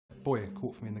boy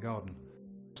caught for me in the garden.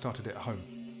 Started it at home.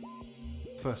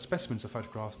 First specimens I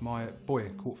photographed, my boy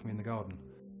caught for me in the garden.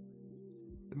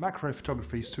 Macro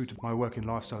photography suited my working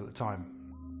lifestyle at the time.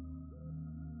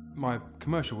 My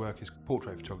commercial work is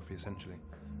portrait photography essentially,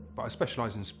 but I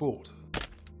specialise in sport.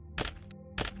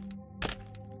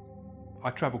 I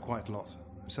travel quite a lot,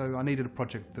 so I needed a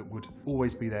project that would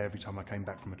always be there every time I came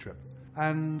back from a trip.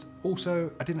 And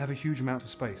also, I didn't have a huge amount of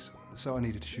space, so I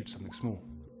needed to shoot something small.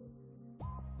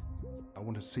 I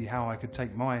wanted to see how I could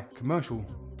take my commercial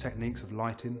techniques of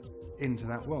lighting into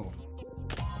that world.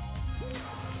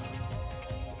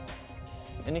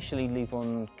 Initially,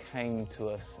 Levon came to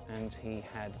us and he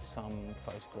had some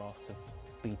photographs of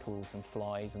beetles and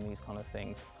flies and these kind of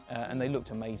things, and they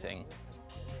looked amazing.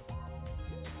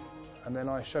 And then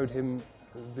I showed him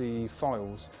the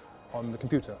files on the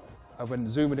computer. I went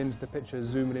zooming into the picture,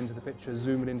 zooming into the picture,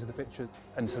 zooming into the picture,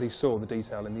 until he saw the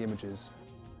detail in the images.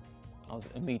 I was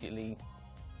immediately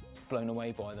blown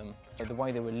away by them. The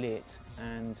way they were lit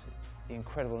and the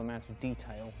incredible amount of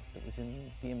detail that was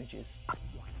in the images.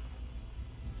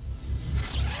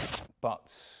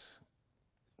 But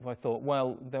I thought,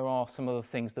 well, there are some other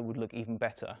things that would look even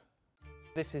better.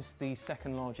 This is the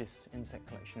second largest insect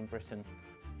collection in Britain.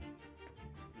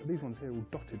 These ones here are all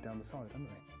dotted down the side, aren't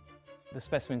they? The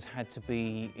specimens had to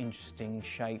be interesting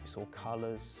shapes or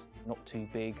colours, not too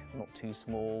big, not too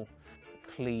small,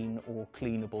 clean or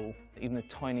cleanable. Even the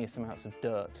tiniest amounts of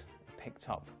dirt picked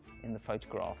up in the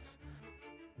photographs.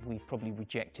 We probably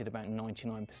rejected about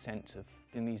 99% of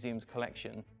the museum's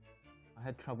collection. I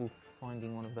had trouble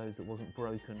finding one of those that wasn't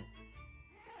broken.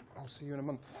 I'll see you in a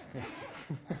month.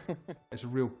 It's a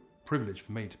real privilege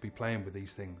for me to be playing with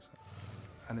these things,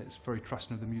 and it's very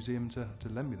trusting of the museum to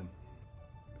lend me them.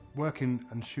 Working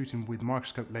and shooting with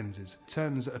microscope lenses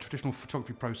turns a traditional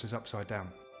photography process upside down.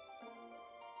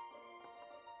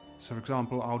 So for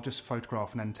example, I'll just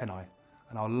photograph an antennae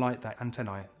and I'll light that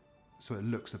antennae so it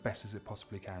looks the best as it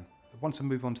possibly can. Once I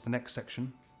move on to the next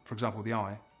section, for example the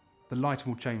eye, the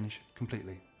lighting will change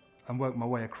completely and work my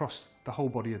way across the whole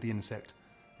body of the insect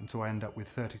until I end up with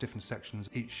 30 different sections,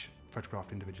 each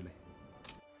photographed individually.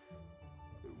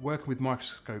 Working with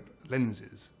microscope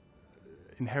lenses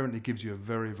inherently gives you a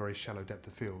very, very shallow depth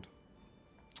of field.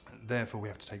 Therefore, we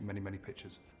have to take many, many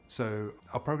pictures. So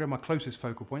I'll program my closest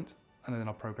focal point, and then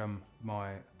I'll program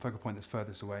my focal point that's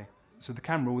furthest away. So the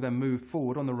camera will then move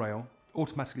forward on the rail,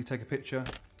 automatically take a picture,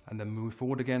 and then move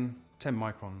forward again 10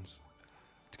 microns.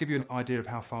 To give you an idea of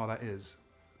how far that is,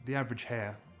 the average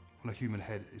hair on a human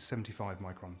head is 75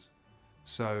 microns.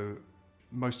 So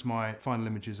most of my final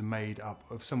images are made up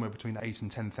of somewhere between 8,000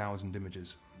 and 10,000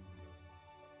 images.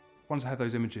 Once I have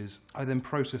those images, I then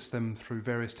process them through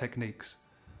various techniques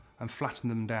and flatten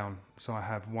them down so I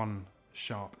have one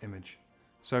sharp image.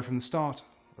 So from the start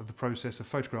of the process of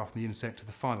photographing the insect to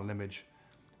the final image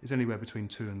is anywhere between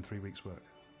 2 and 3 weeks' work.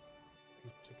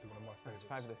 Particularly one of my favourites.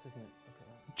 That's fabulous, isn't it? Look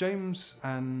at that. James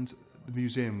and the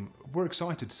museum were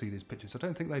excited to see these pictures. I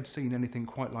don't think they'd seen anything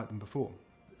quite like them before.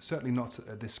 Certainly not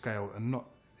at this scale and not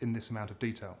in this amount of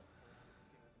detail.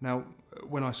 Now,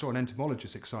 when I saw an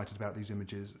entomologist excited about these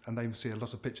images and they see a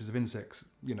lot of pictures of insects,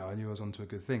 you know, I knew I was onto a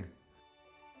good thing.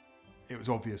 It was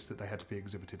obvious that they had to be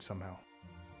exhibited somehow.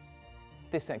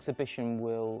 This exhibition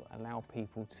will allow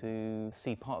people to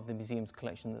see part of the museum's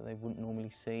collection that they wouldn't normally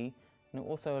see, and it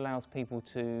also allows people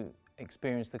to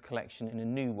experience the collection in a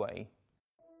new way.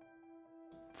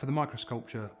 For the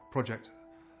microsculpture project,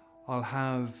 I'll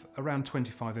have around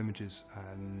 25 images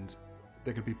and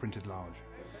they could be printed large.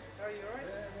 How are you, alright?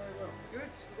 Yeah, very well. Good.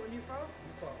 You got a new file?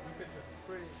 New file. New picture.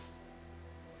 Brilliant.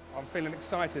 I'm feeling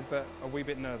excited but a wee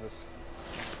bit nervous.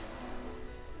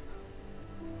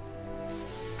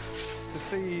 To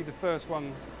see the first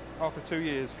one after 2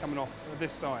 years coming off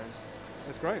this size,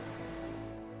 it's great.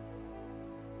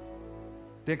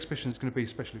 The exhibition is going to be a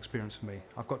special experience for me.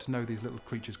 I've got to know these little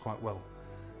creatures quite well.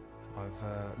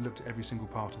 I've looked at every single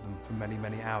part of them for many,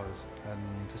 many hours,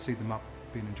 and to see them up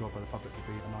being enjoyed by the public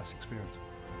will be a nice experience.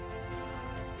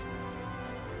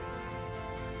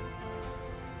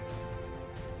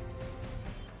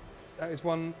 That is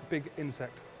one big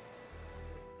insect.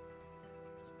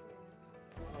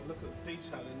 Oh, look at the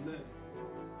detail in there.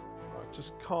 I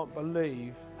just can't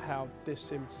believe how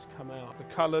this image has come out.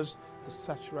 The colours, the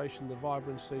saturation, the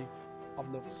vibrancy. I've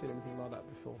never seen anything like that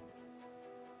before.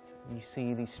 You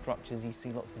see these structures, you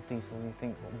see lots of detail, and you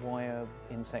think, why are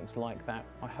insects like that?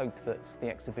 I hope that the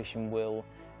exhibition will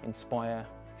inspire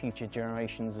future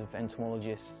generations of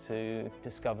entomologists to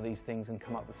discover these things and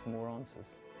come up with some more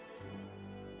answers.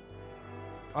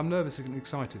 I'm nervous and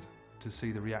excited to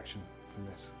see the reaction from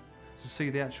this. To see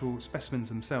the actual specimens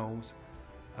themselves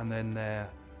and then their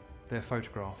their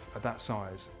photograph at that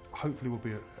size hopefully will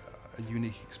be a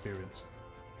unique experience.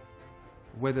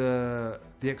 Whether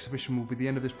the exhibition will be the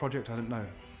end of this project, I don't know.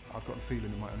 I've got the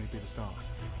feeling it might only be the start.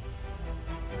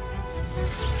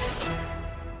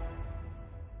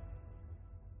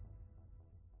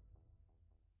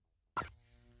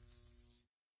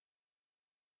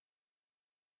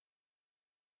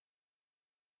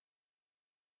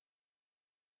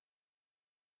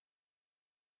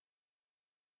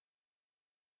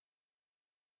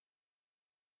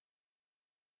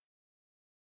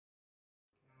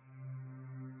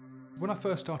 When I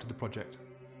first started the project,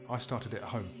 I started it at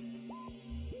home.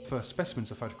 First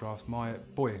specimens of photographs my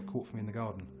boy caught for me in the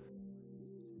garden.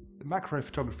 The macro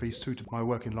photography suited my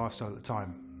working lifestyle at the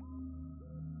time.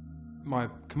 My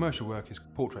commercial work is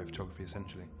portrait photography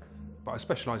essentially, but I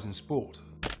specialise in sport.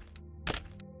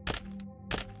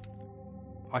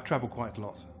 I travel quite a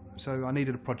lot, so I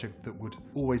needed a project that would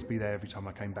always be there every time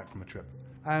I came back from a trip.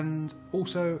 And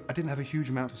also, I didn't have a huge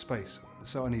amount of space,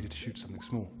 so I needed to shoot something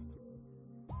small.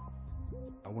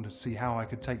 I wanted to see how I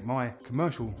could take my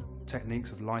commercial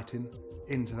techniques of lighting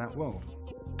into that world.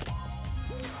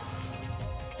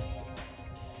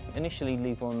 Initially,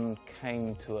 Levon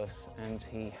came to us and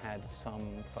he had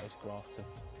some photographs of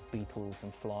beetles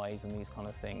and flies and these kind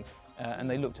of things, and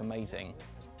they looked amazing.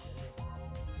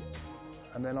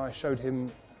 And then I showed him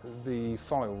the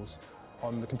files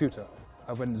on the computer.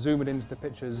 I went zooming into the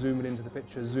picture, zooming into the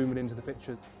picture, zooming into the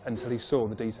picture, until he saw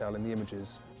the detail in the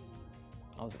images.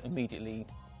 I was immediately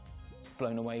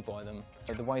blown away by them.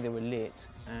 The way they were lit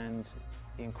and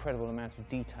the incredible amount of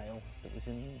detail that was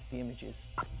in the images.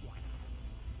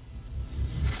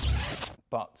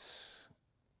 But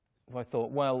I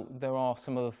thought, well, there are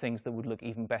some other things that would look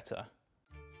even better.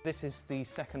 This is the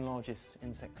second largest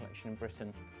insect collection in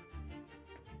Britain.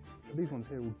 These ones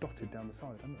here are all dotted down the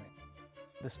side, aren't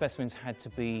they? The specimens had to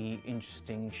be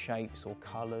interesting shapes or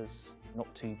colours,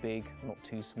 not too big, not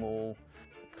too small,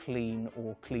 clean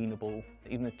or cleanable.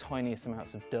 Even the tiniest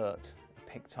amounts of dirt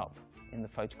picked up in the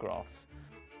photographs.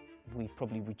 We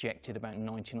probably rejected about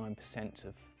 99%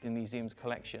 of the museum's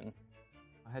collection.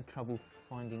 I had trouble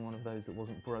finding one of those that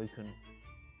wasn't broken.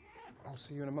 I'll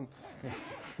see you in a month.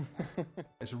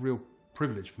 It's a real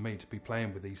privilege for me to be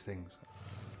playing with these things,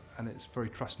 and it's very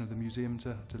trusting of the museum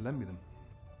to lend me them.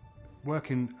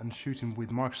 Working and shooting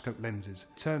with microscope lenses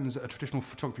turns a traditional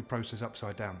photography process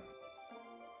upside down.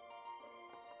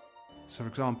 So for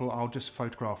example, I'll just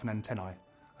photograph an antennae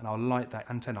and I'll light that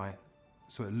antennae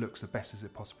so it looks the best as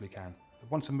it possibly can.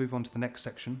 Once I move on to the next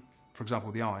section, for example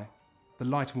the eye, the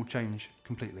lighting will change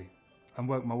completely and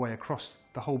work my way across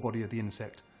the whole body of the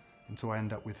insect until I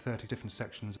end up with 30 different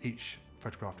sections, each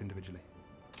photographed individually.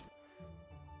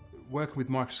 Working with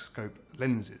microscope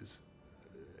lenses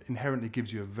inherently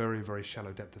gives you a very, very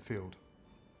shallow depth of field.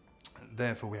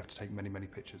 Therefore, we have to take many, many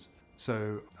pictures.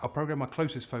 So I'll program my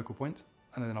closest focal point,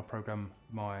 and then I'll program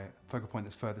my focal point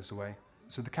that's furthest away.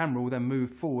 So the camera will then move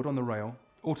forward on the rail,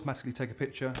 automatically take a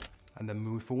picture, and then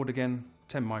move forward again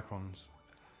 10 microns.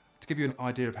 To give you an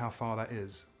idea of how far that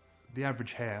is, the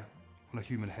average hair on a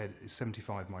human head is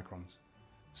 75 microns.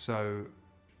 So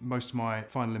most of my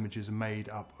final images are made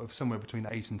up of somewhere between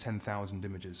 8,000 and 10,000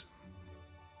 images.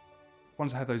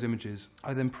 Once I have those images,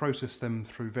 I then process them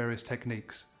through various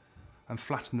techniques and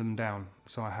flatten them down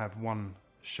so I have one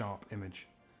sharp image.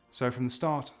 So from the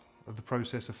start of the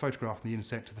process of photographing the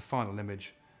insect to the final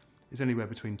image is anywhere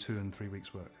between 2 and 3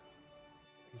 weeks' work.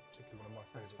 He's particularly one of my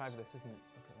favourites. That's fabulous, isn't it?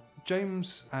 Look at that.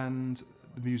 James and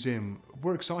the museum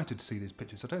were excited to see these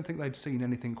pictures. I don't think they'd seen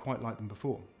anything quite like them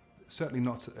before. Certainly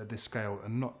not at this scale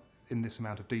and not in this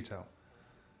amount of detail.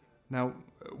 Now,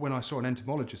 when I saw an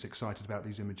entomologist excited about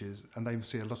these images and they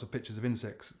see a lot of pictures of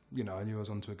insects, you know, I knew I was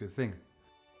onto a good thing.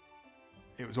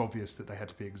 It was obvious that they had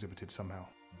to be exhibited somehow.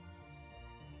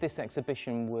 This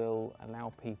exhibition will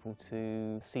allow people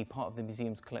to see part of the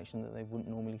museum's collection that they wouldn't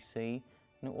normally see,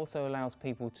 and it also allows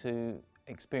people to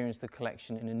experience the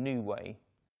collection in a new way.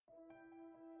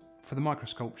 For the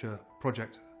microsculpture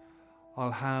project,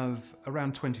 I'll have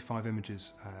around 25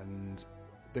 images and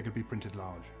they could be printed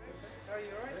large. How are you,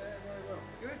 alright? Yeah, very well.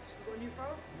 Good. You got a new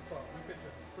file? New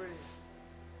picture. Brilliant.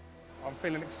 I'm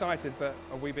feeling excited but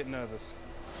a wee bit nervous.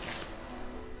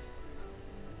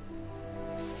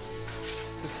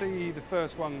 To see the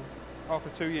first one after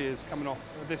 2 years coming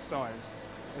off this size,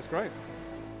 it's great.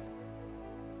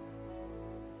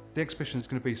 The exhibition is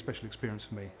going to be a special experience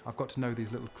for me. I've got to know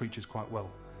these little creatures quite well.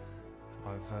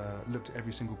 I've looked at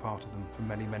every single part of them for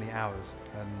many, many hours,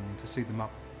 and to see them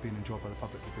up being enjoyed by the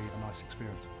public will be a nice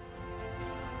experience.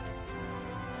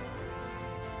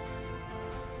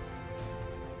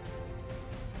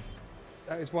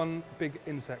 That is one big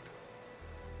insect.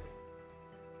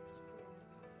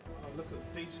 Look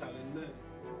at the detail in there.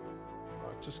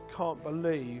 I just can't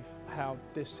believe how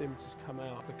this image has come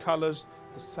out. The colours,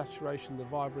 the saturation, the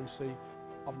vibrancy,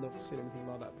 I've never seen anything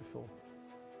like that before.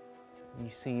 You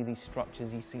see these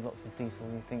structures, you see lots of detail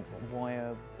and you think, why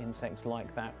are insects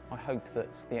like that? I hope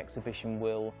that the exhibition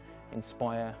will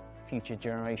inspire future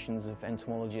generations of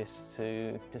entomologists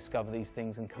to discover these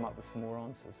things and come up with some more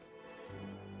answers.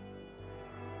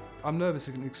 I'm nervous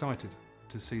and excited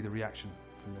to see the reaction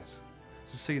from this.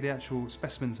 To see the actual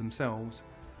specimens themselves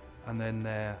and then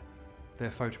their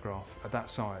photograph at that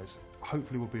size,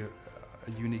 hopefully will be a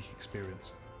unique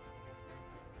experience.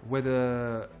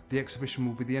 Whether the exhibition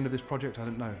will be the end of this project, I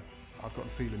don't know. I've got a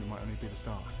feeling it might only be the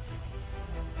start.